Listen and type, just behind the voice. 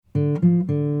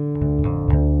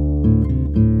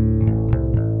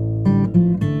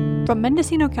From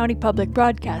Mendocino County Public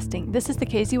Broadcasting, this is the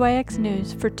KZYX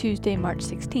News for Tuesday, March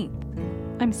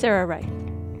 16th. I'm Sarah Wright.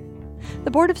 The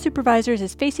Board of Supervisors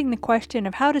is facing the question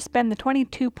of how to spend the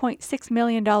 $22.6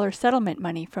 million settlement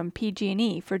money from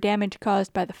PG&E for damage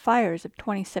caused by the fires of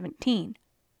 2017.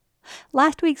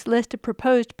 Last week's list of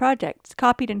proposed projects,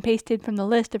 copied and pasted from the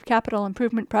list of capital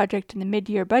improvement projects in the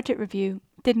mid-year budget review,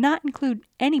 did not include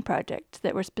any projects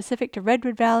that were specific to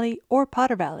Redwood Valley or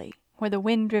Potter Valley, where the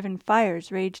wind-driven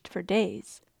fires raged for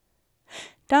days.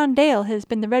 Don Dale has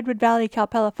been the Redwood Valley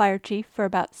Calpella Fire Chief for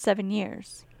about 7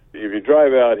 years. If you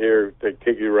drive out here, they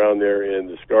take you around there, and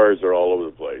the scars are all over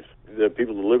the place. The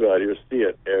people that live out here see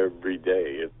it every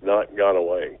day. It's not gone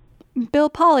away.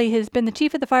 Bill Pauley has been the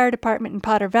chief of the fire department in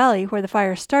Potter Valley, where the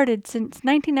fire started, since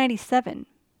 1997.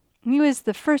 He was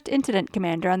the first incident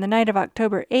commander on the night of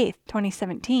October 8,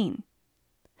 2017.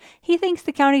 He thinks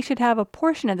the county should have a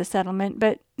portion of the settlement,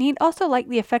 but he'd also like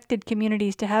the affected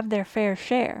communities to have their fair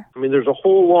share. I mean, there's a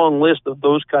whole long list of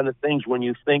those kind of things when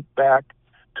you think back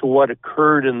to what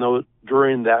occurred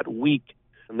during that week.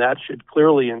 And that should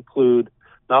clearly include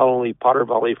not only Potter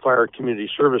Valley Fire Community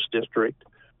Service District,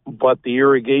 but the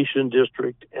irrigation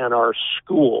district and our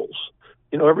schools.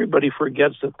 You know, everybody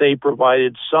forgets that they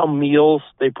provided some meals,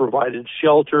 they provided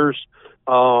shelters,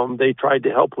 they tried to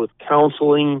help with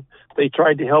counseling, they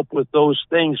tried to help with those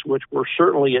things which were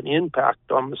certainly an impact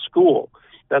on the school.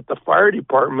 That the fire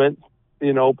department,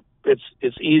 you know, it's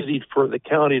easy for the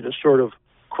county to sort of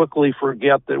quickly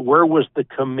forget that where was the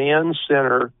command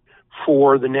center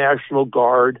for the National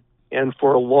Guard and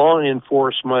for law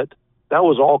enforcement. That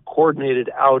was all coordinated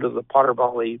out of the Potter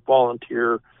Valley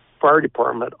Volunteer Fire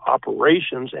Department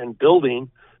operations and building,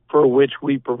 for which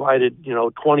we provided,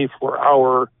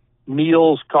 24-hour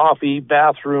meals, coffee,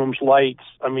 bathrooms, lights.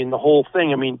 I mean, the whole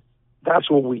thing. I mean, that's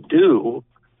what we do,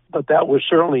 but that was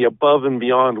certainly above and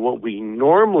beyond what we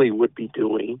normally would be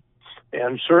doing.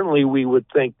 And certainly we would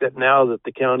think that now that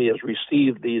the county has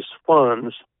received these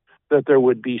funds, that there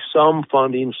would be some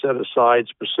funding set aside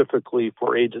specifically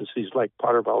for agencies like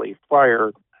Potter Valley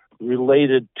Fire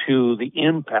related to the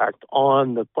impact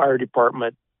on the fire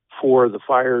department for the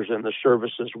fires and the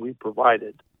services we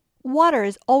provided. Water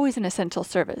is always an essential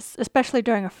service, especially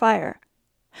during a fire.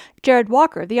 Jared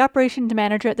Walker, the operations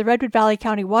manager at the Redwood Valley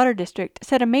County Water District,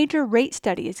 said a major rate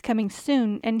study is coming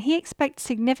soon, and he expects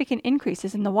significant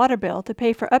increases in the water bill to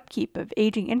pay for upkeep of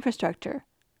aging infrastructure.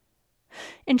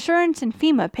 Insurance and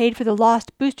FEMA paid for the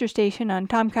lost booster station on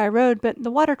Tomkai Road, but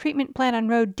the water treatment plant on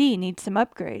Road D needs some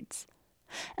upgrades.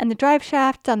 And the drive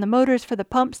shafts on the motors for the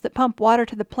pumps that pump water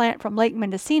to the plant from Lake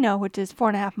Mendocino, which is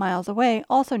 4.5 miles away,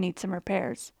 also need some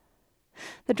repairs.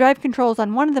 The drive controls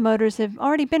on one of the motors have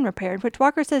already been repaired, which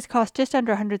Walker says cost just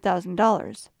under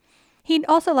 $100,000. He'd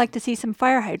also like to see some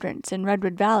fire hydrants in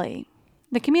Redwood Valley.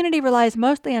 The community relies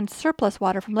mostly on surplus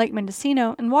water from Lake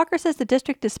Mendocino, and Walker says the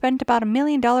district has spent about $1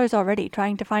 million already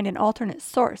trying to find an alternate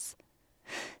source.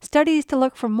 Studies to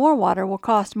look for more water will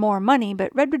cost more money,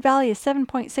 but Redwood Valley is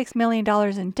 $7.6 million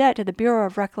in debt to the Bureau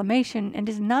of Reclamation and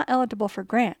is not eligible for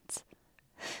grants.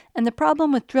 And the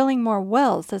problem with drilling more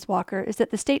wells, says Walker, is that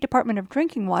the State Department of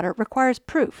Drinking Water requires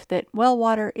proof that well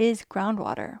water is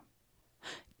groundwater.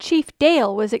 Chief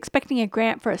Dale was expecting a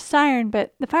grant for a siren,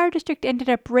 but the fire district ended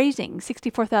up raising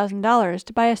 $64,000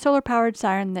 to buy a solar-powered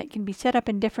siren that can be set up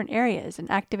in different areas and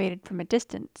activated from a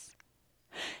distance.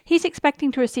 He's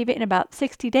expecting to receive it in about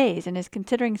 60 days and is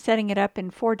considering setting it up in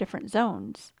 4 different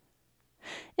zones.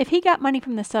 If he got money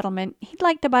from the settlement, he'd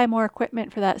like to buy more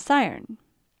equipment for that siren.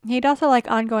 He'd also like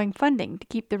ongoing funding to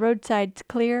keep the roadsides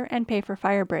clear and pay for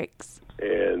fire breaks.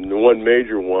 And the one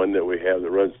major one that we have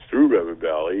that runs through Redwood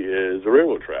Valley is the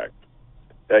railroad track.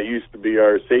 That used to be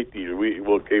our safety. We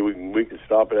can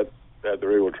stop it at the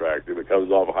railroad track. If it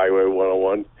comes off of Highway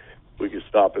 101, we can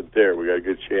stop it there. We got a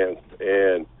good chance.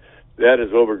 And that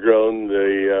is overgrown.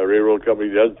 The railroad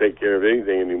company doesn't take care of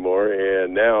anything anymore.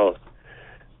 And now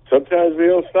sometimes we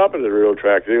don't stop at the railroad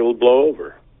track. They'll blow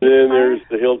over. Then there's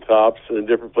the hilltops and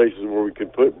different places where we can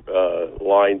put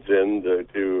lines in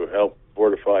to help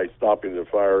fortify stopping the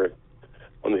fire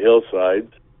on the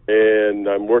hillsides. And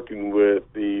I'm working with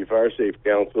the Fire Safe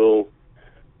Council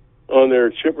on their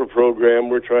chipper program.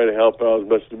 We're trying to help out as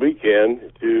much as we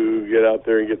can to get out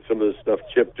there and get some of this stuff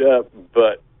chipped up.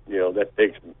 But, that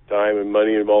takes time and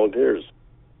money and volunteers.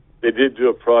 They did do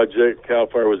a project. CAL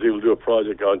FIRE was able to do a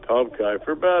project on Tomkai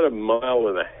for about 1.5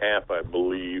 miles, I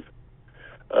believe.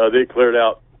 They cleared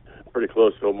out pretty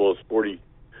close to almost 40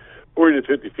 to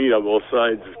 50 feet on both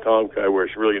sides of Tomkai, where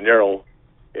it's really narrow,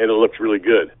 and it looks really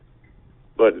good.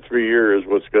 But in 3 years,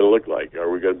 what's it going to look like? Are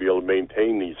we going to be able to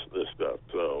maintain this stuff?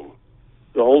 So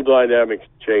the whole whole dynamic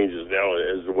changes now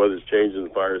as the weather's changing, the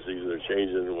fire season is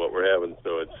changing, and what we're having.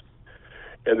 So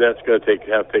and that's going to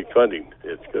have to take funding.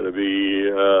 It's going to be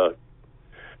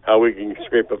how we can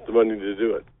scrape up the money to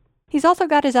do it. He's also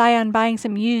got his eye on buying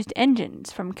some used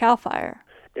engines from CAL FIRE.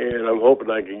 And I'm hoping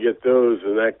I can get those,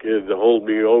 and that could hold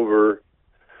me over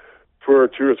for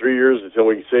 2 or 3 years until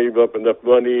we can save up enough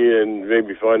money and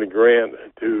maybe find a grant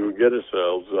to get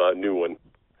ourselves a new one.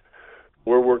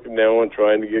 We're working now on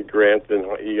trying to get grants, and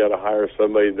you got to hire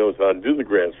somebody who knows how to do the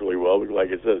grants really well. Because like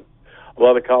I said, a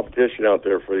lot of competition out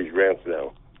there for these grants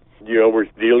now. We're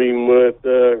dealing with,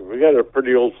 we got a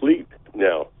pretty old fleet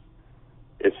now.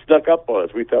 It snuck up on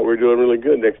us. We thought we were doing really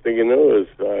good. Next thing you know is,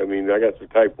 I got some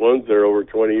Type 1s that are over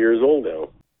 20 years old now.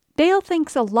 Dale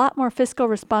thinks a lot more fiscal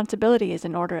responsibility is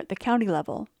in order at the county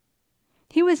level.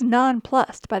 He was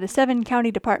nonplussed by the 7 county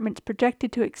departments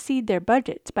projected to exceed their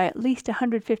budgets by at least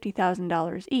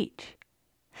 $150,000 each.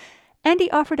 And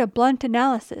he offered a blunt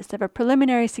analysis of a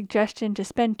preliminary suggestion to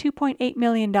spend $2.8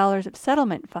 million of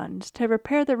settlement funds to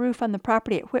repair the roof on the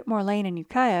property at Whitmore Lane in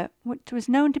Ukiah, which was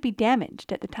known to be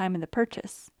damaged at the time of the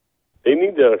purchase. They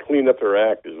need to clean up their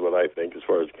act, is what I think, as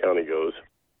far as the county goes.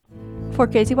 For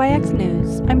KZYX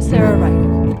News, I'm Sarah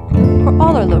Wright. For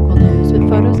all our local news with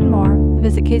photos and more,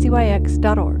 visit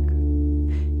kzyx.org.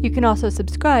 You can also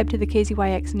subscribe to the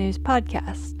KZYX News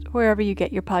podcast, wherever you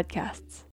get your podcasts.